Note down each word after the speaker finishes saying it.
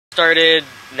started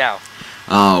now.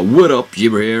 What up,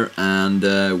 Jibb here, and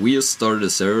we just started a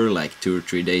server like 2 or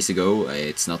 3 days ago.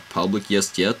 It's not public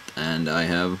just yet, and I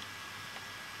have...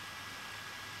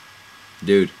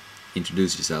 Dude,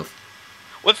 introduce yourself.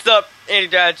 What's up, Andy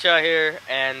Bradshaw here,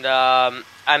 and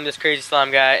I'm this crazy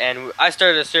slime guy, and I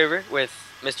started a server with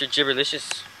Mr.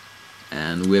 Jibberlicious.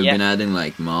 And we've been adding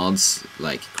like mods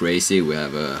like crazy. We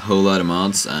have a whole lot of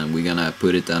mods, and we're gonna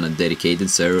put it on a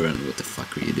dedicated server. And what the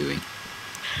fuck are you doing?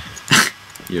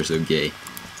 You're so gay.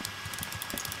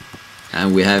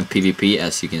 And we have PvP,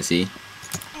 as you can see,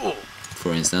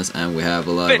 for instance, and we have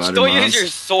a lot of other don't mods. Use your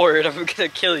sword, I'm gonna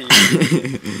kill you.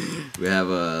 We have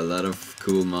a lot of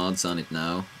cool mods on it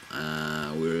now.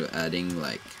 We're adding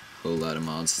like a whole lot of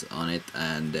mods on it,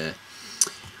 and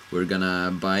we're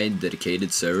gonna buy a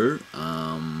dedicated server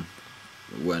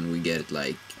when we get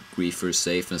like griefer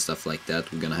safe and stuff like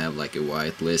that. We're gonna have like a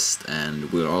whitelist,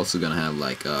 and we're also gonna have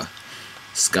like a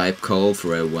Skype call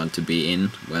for everyone to be in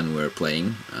when we're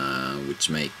playing, which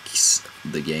makes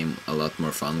the game a lot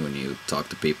more fun when you talk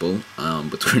to people,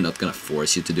 but we're not gonna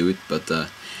force you to do it. But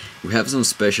we have some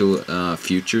special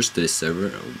features to this server.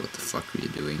 Oh, what the fuck are you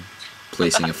doing?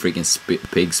 Placing a freaking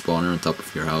pig spawner on top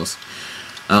of your house.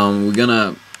 We're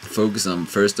gonna focus on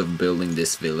first of building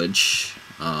this village.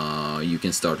 You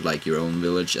can start like your own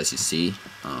village, as you see.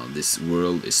 This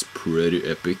world is pretty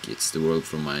epic. It's the world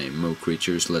from my Mo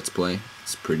Creatures Let's Play.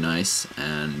 It's pretty nice,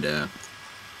 and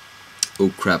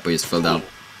oh crap, I just fell down.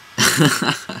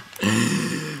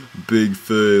 Big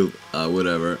fail.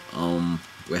 Whatever.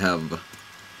 We have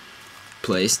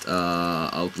placed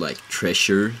out like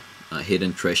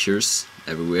hidden treasures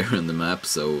everywhere on the map,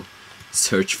 so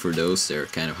search for those. They're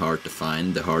kind of hard to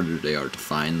find. The harder they are to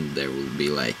find, there will be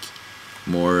like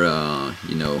more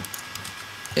you know,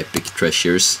 epic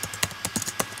treasures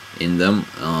in them.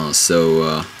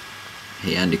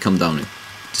 Hey Andy, come down and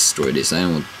destroy this. I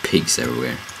don't want pigs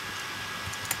everywhere.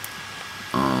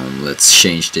 Let's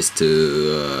change this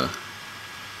to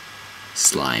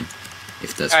slime,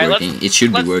 if that's working. It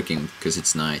should be working because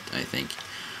it's night, I think.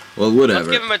 Well, whatever.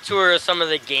 Let's give him a tour of some of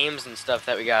the games and stuff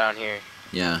that we got on here.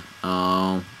 Yeah,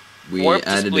 we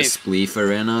added a Spleef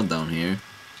arena down here,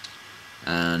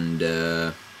 and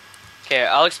okay,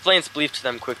 I'll explain Spleef to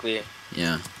them quickly.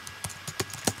 Yeah.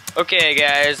 Okay,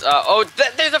 guys.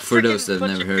 There's a for those that have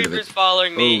bunch never of heard of creepers it.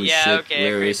 following me. Oh yeah, shit! okay.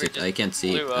 Where is it? I can't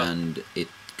see it, and it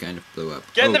kind of blew up.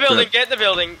 Get in the building! Crap. Get in the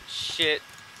building! Shit.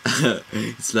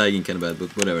 It's lagging kind of bad,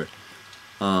 but whatever.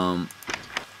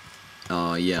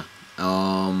 Yeah.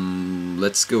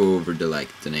 Let's go over the like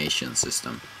donation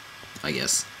system, I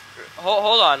guess.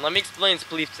 Hold on, let me explain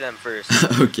Spleef to them first.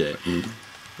 Okay.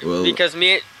 Well, because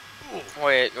wait,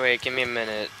 give me a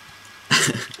minute.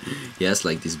 He has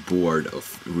like this board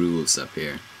of rules up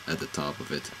here at the top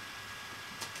of it.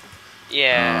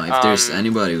 Yeah. If there's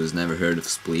anybody who's never heard of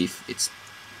Spleef, it's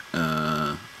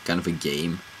kind of a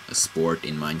game, a sport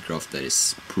in Minecraft that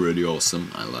is pretty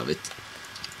awesome. I love it.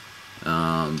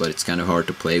 But it's kind of hard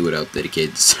to play without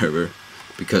dedicated server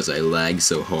because I lag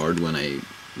so hard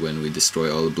when we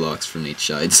destroy all the blocks from each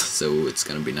side. So it's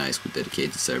gonna be nice with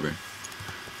dedicated server.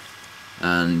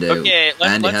 And okay,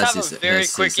 Andy let's has have a very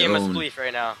quick game of Spleef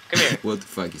right now. Come here. What the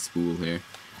fuck is spool here?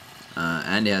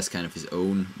 Andy has kind of his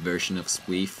own version of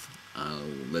Spleef.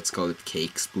 Let's call it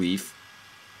Cake Spleef.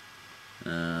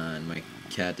 And my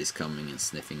cat is coming and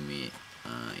sniffing me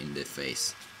in the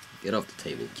face. Get off the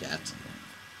table, cat.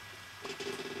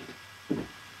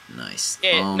 Nice.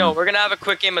 Okay, no, we're gonna have a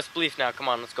quick game of Spleef now. Come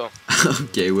on, let's go.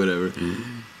 Okay, whatever.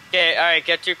 Okay, alright,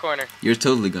 get to your corner. You're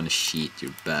totally gonna cheat,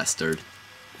 you bastard.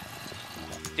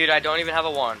 Dude, I don't even have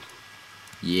a wand.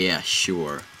 Yeah,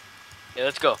 sure. Yeah,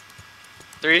 let's go.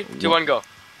 3, 2, 1, go.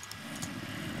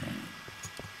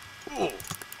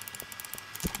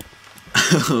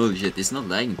 Oh shit, it's not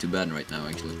lagging too bad right now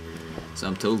actually. So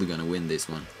I'm totally gonna win this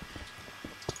one.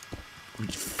 What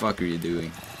the fuck are you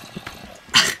doing?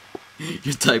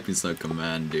 You're typing some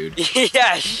command, dude.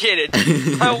 Yeah, shit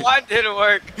it. My wand didn't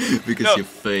work. Because you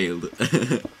failed.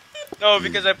 No,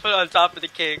 because I put it on top of the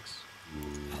cakes.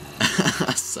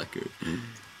 Sucker.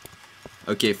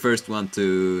 Okay, first one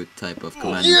to type of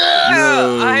command. Yeah!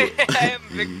 No! I am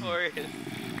victorious.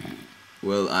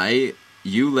 Well,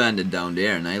 you landed down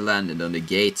there and I landed on the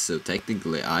gate, so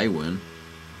technically I win.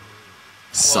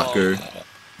 Sucker.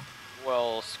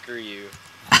 Well, screw you.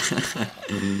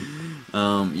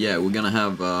 Yeah, we're gonna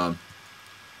have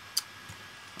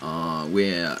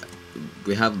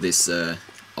we have this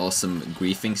awesome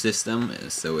griefing system.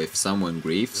 So if someone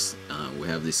griefs, we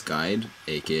have this guide,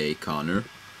 aka Connor,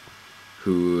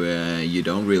 who you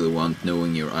don't really want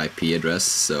knowing your IP address,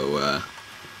 so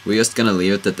we're just gonna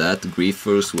leave it at that.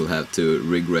 Griefers will have to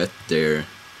regret their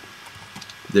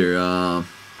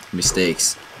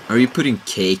mistakes. Are you putting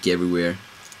cake everywhere?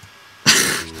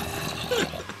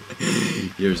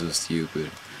 You're so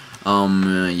stupid.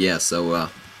 Yeah, so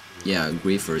yeah,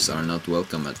 griefers are not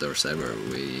welcome at our server.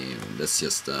 That's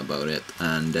just about it.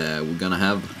 And we're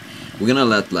gonna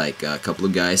let like a couple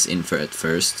of guys in for at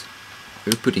first.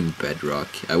 We're putting bedrock.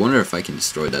 I wonder if I can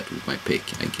destroy that with my pick.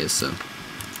 I guess so.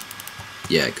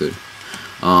 Yeah, I could.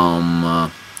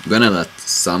 We're gonna let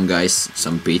some guys,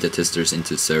 some beta testers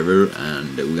into the server,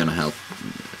 and we're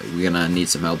gonna need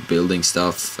some help building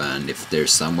stuff. And if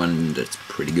there's someone that's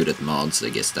pretty good at mods, I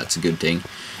guess that's a good thing.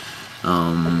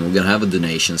 We're gonna have a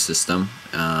donation system.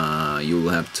 You will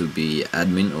have to be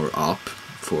admin or op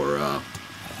for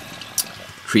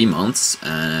 3 months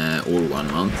or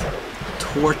 1 month.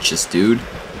 Torches, dude.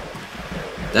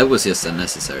 That was just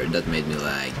unnecessary. That made me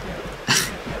lag.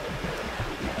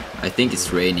 I think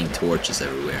it's raining torches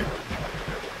everywhere.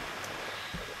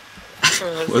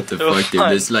 What the fuck, dude?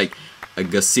 There's like a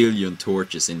gazillion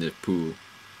torches in the pool,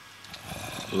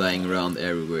 lying around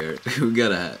everywhere. We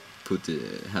gotta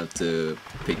have to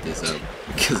pick this up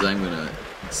because I'm gonna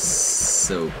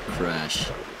so crash.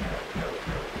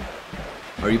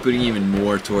 Are you putting even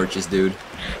more torches, dude?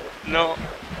 No.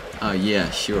 Oh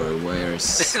yeah, sure.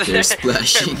 Where's they're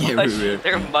splashing everywhere?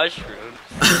 They're mushrooms.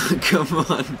 Come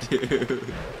on,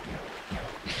 dude.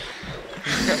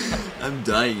 I'm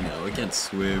dying now. I can't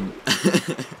swim.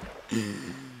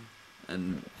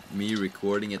 And me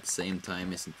recording at the same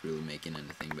time isn't really making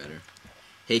anything better.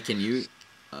 Hey, can you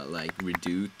like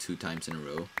redo 2 times in a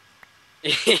row?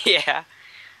 Yeah.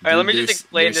 Alright, let me just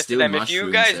explain this to them. If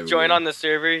you guys join on the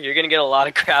server, you're gonna get a lot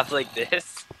of crap like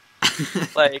this.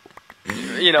 Like,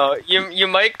 you know, you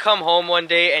might come home one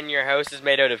day and your house is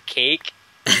made out of cake.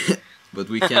 But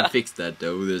we can't fix that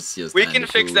though. There's just we can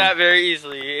fix that very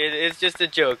easily. It's just a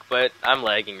joke, but I'm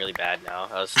lagging really bad now.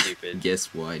 That was stupid.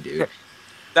 Guess why, dude?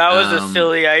 That was a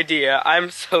silly idea. I'm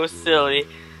so silly.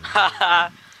 Haha.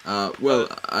 Well,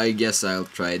 I guess I'll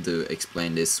try to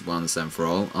explain this once and for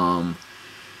all.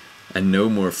 And no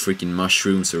more freaking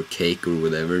mushrooms or cake or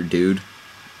whatever, dude.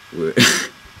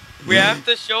 We have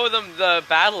to show them the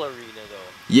battle arena,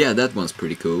 though. Yeah, that one's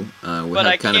pretty cool. We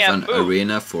have kind of an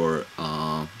arena for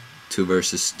 2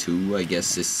 versus 2, I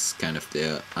guess is kind of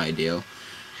the ideal.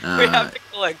 We have to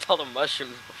collect all the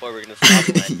mushrooms before we're gonna stop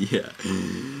playing. Yeah.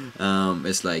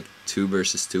 It's like 2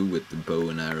 versus 2 with the bow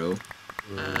and arrow.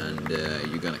 And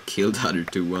you're gonna kill the other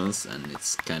 2 ones, and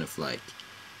it's kind of like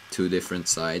 2 different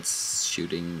sides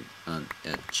shooting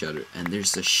at each other. And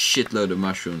there's a shitload of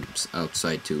mushrooms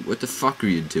outside too. What the fuck are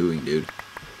you doing, dude?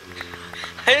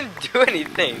 I didn't do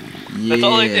anything. Yeah. That's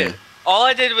all I did. All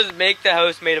I did was make the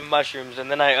house made of mushrooms,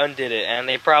 and then I undid it, and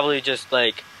they probably just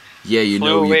like... Yeah, you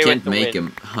know, you can't make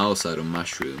a house out of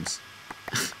mushrooms.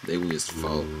 They will just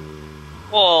fall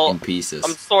in pieces.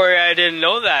 I'm sorry I didn't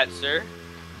know that, sir.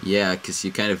 Yeah, because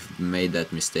you kind of made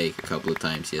that mistake a couple of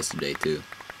times yesterday too.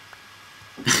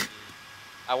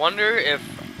 I wonder if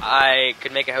I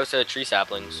could make a house out of tree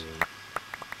saplings.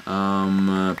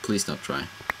 Please don't try.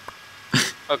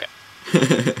 Okay.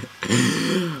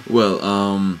 Well,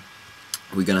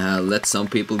 we're gonna let some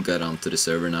people get onto the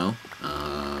server now.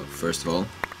 First of all,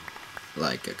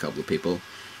 like a couple of people,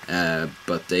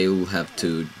 but they will have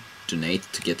to donate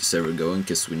to get the server going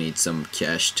because we need some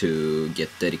cash to get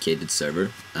dedicated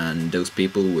server, and those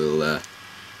people will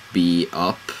be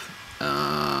up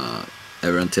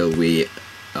ever until we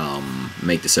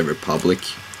make the server public,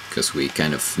 because we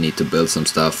kind of need to build some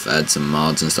stuff, add some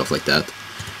mods and stuff like that.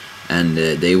 And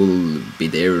they will be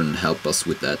there and help us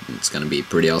with that. It's gonna be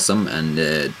pretty awesome, and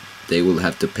they will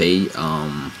have to pay,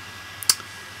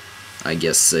 I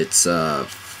guess it's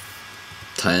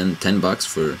 10 bucks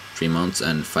for 3 months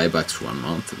and $5 for 1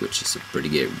 month, which is a pretty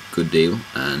good deal.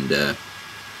 And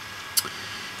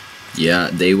yeah,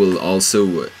 they will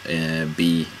also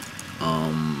be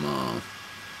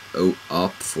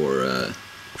up for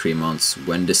 3 months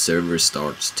when the server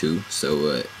starts too.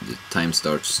 So the time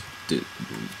starts to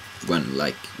when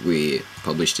like we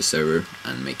publish the server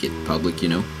and make it public, you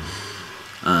know.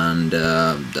 And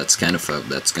that's kind of how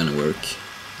that's gonna work.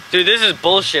 Dude, this is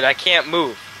bullshit. I can't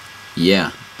move.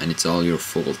 Yeah, and it's all your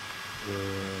fault.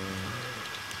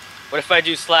 What if I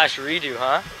do /redo,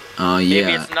 huh?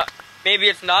 Yeah. Maybe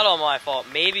it's not all my fault.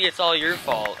 Maybe it's all your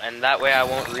fault, and that way I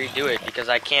won't redo it because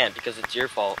I can't, because it's your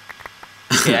fault.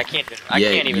 Okay, I can't. I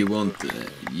can't even. You won't.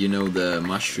 You know, the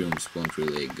mushrooms won't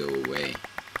really go away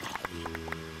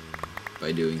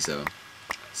by doing so.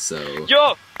 So.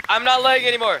 Yo, I'm not lagging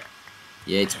anymore.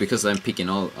 Yeah, it's because I'm picking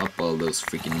up all those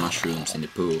freaking mushrooms in the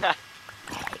pool.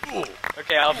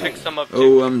 Okay, I'll pick some up too.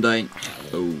 Oh, I'm dying.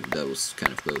 Oh, that was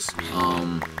kind of close.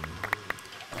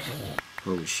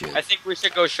 Holy shit. I think we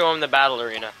should go show him the battle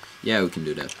arena. Yeah, we can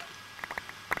do that.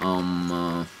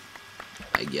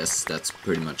 I guess that's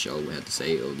pretty much all we had to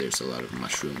say. Oh, there's a lot of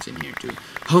mushrooms in here too.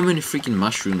 How many freaking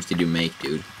mushrooms did you make,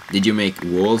 dude? Did you make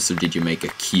walls or did you make a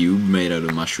cube made out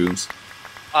of mushrooms?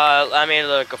 I made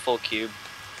like a full cube.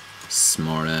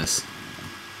 Smart ass.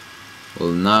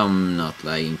 Well, now I'm not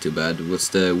lagging too bad. What's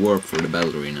the warp for the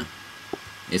battle arena?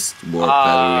 It's warp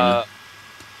battle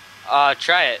arena.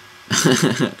 Try it.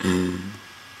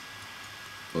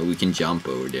 Well, we can jump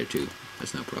over there too.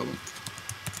 That's no problem.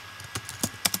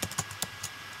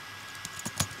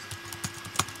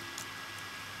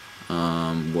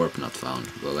 Warp not found.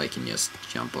 Well, I can just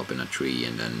jump up in a tree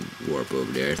and then warp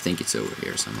over there. I think it's over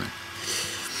here somewhere.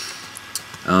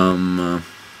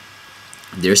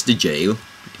 There's the jail.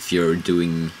 If you're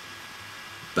doing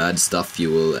bad stuff,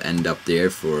 you will end up there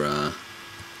for a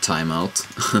timeout.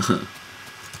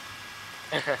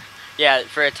 Yeah,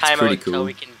 for a timeout until cool.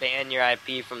 we can ban your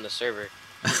IP from the server.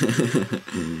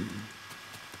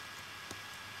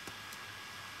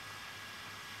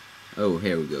 Oh,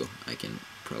 here we go. I can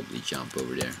probably jump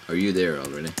over there. Are you there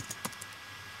already?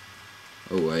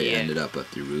 Oh, I ended up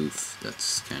at the roof.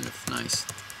 That's kind of nice.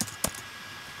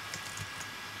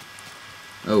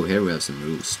 Oh, here we have some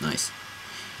roofs. Nice.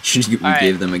 Should we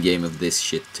give them a game of this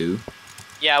shit too?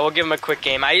 Yeah, we'll give them a quick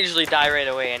game. I usually die right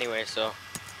away anyway, so.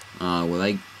 Well,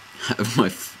 I have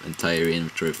my entire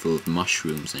inventory full of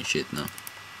mushrooms and shit now.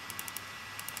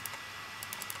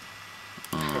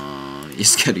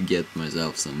 Just gotta get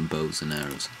myself some bows and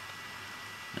arrows.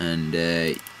 And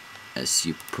as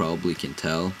you probably can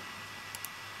tell,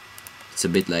 it's a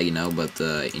bit laggy now, but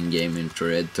in-game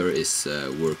inventory editor is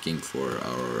working for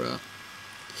our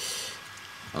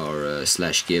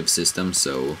 /give system.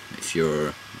 So if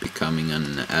you're becoming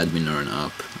an admin or an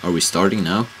op, are we starting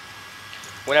now?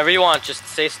 Whenever you want, just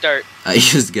say start. I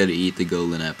just gotta eat the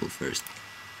golden apple first.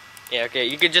 Yeah, okay.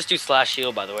 You could just do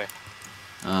 /heal, by the way.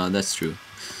 That's true.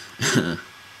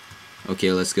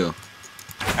 Okay, let's go.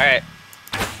 Alright.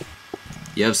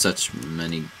 You have such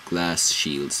many glass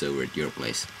shields over at your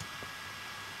place.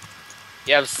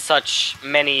 You have such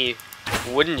many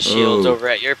wooden shields over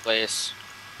at your place.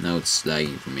 Now it's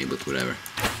lagging for me, but whatever.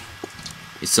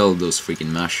 It's all those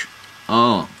freaking mush.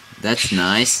 Oh, that's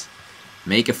nice.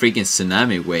 Make a freaking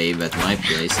tsunami wave at my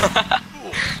place.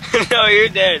 No, you're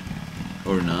dead.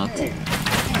 Or not.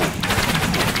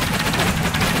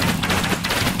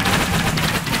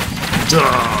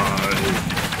 Die!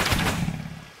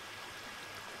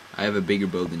 I have a bigger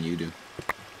bow than you do.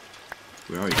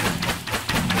 Where are you?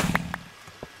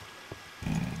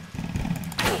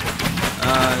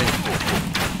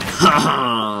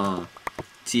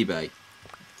 Teabag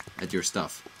at your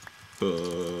stuff.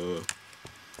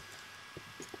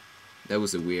 That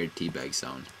was a weird teabag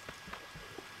sound.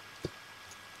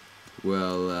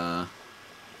 Well,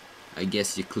 I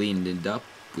guess you cleaned it up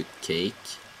with cake.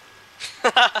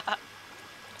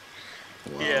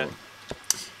 Wow.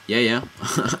 Yeah.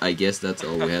 I guess that's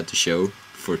all we had to show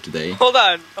for today. Hold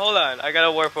on. I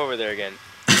gotta warp over there again.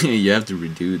 You have to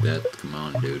redo that. Come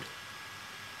on, dude.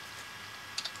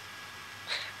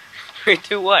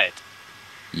 Redo what?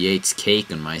 Yeah, it's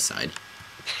cake on my side.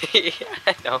 Yeah,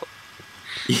 I know.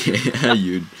 Yeah,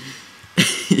 you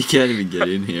can't even get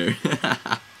in here.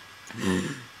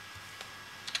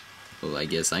 Well, I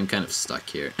guess I'm kind of stuck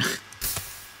here.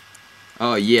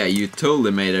 Oh yeah, you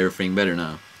totally made everything better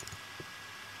now.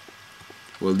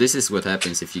 Well, this is what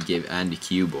happens if you give Andy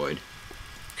cuboid.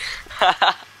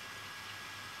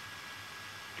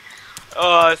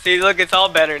 Oh, see, look, it's all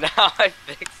better now. I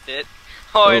fixed it.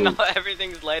 Oh, no,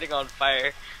 everything's lighting on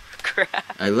fire.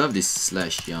 Crap. I love this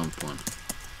 /jump one.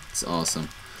 It's awesome.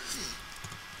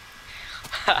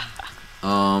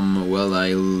 Well,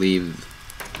 I'll leave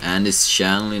Andy's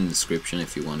channel in the description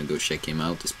if you want to go check him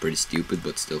out. It's pretty stupid,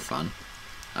 but still fun,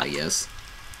 I guess.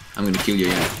 I'm gonna kill you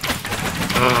again.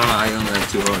 I only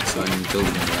have 2 hearts, so I'm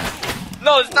totally gonna die.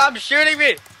 No, stop shooting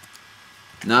me!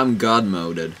 Now I'm god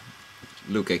moded.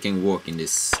 Look, I can walk in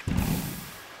this.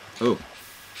 Oh.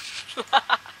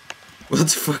 What the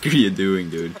fuck are you doing,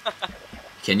 dude?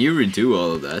 Can you redo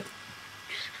all of that?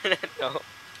 No.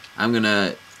 I'm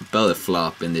gonna belly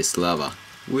flop in this lava.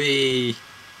 Whee!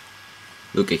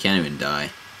 Look, I can't even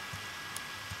die.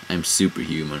 I'm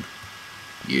superhuman.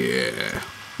 Yeah.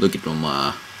 Look at all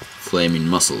my flaming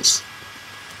muscles.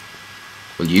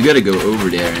 Well, you gotta go over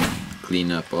there and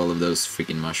clean up all of those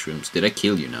freaking mushrooms. Did I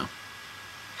kill you now?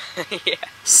 Yeah.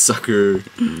 Sucker.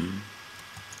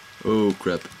 Oh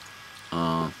crap.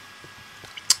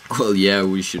 Well, yeah,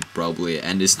 we should probably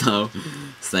end this now.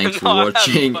 Thanks for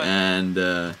watching, and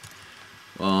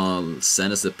well,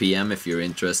 send us a PM if you're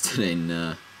interested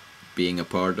in being a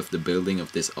part of the building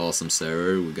of this awesome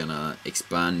server. We're gonna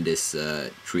expand this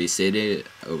tree city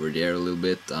over there a little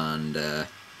bit, and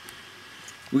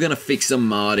we're gonna fix some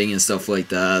modding and stuff like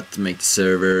that to make the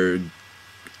server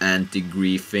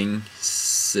anti-griefing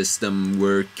system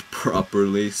work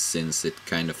properly, since it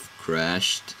kind of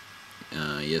crashed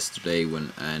yesterday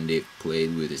when Andy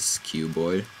played with his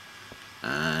cuboid.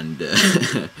 And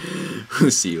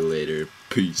we'll see you later.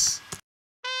 Peace.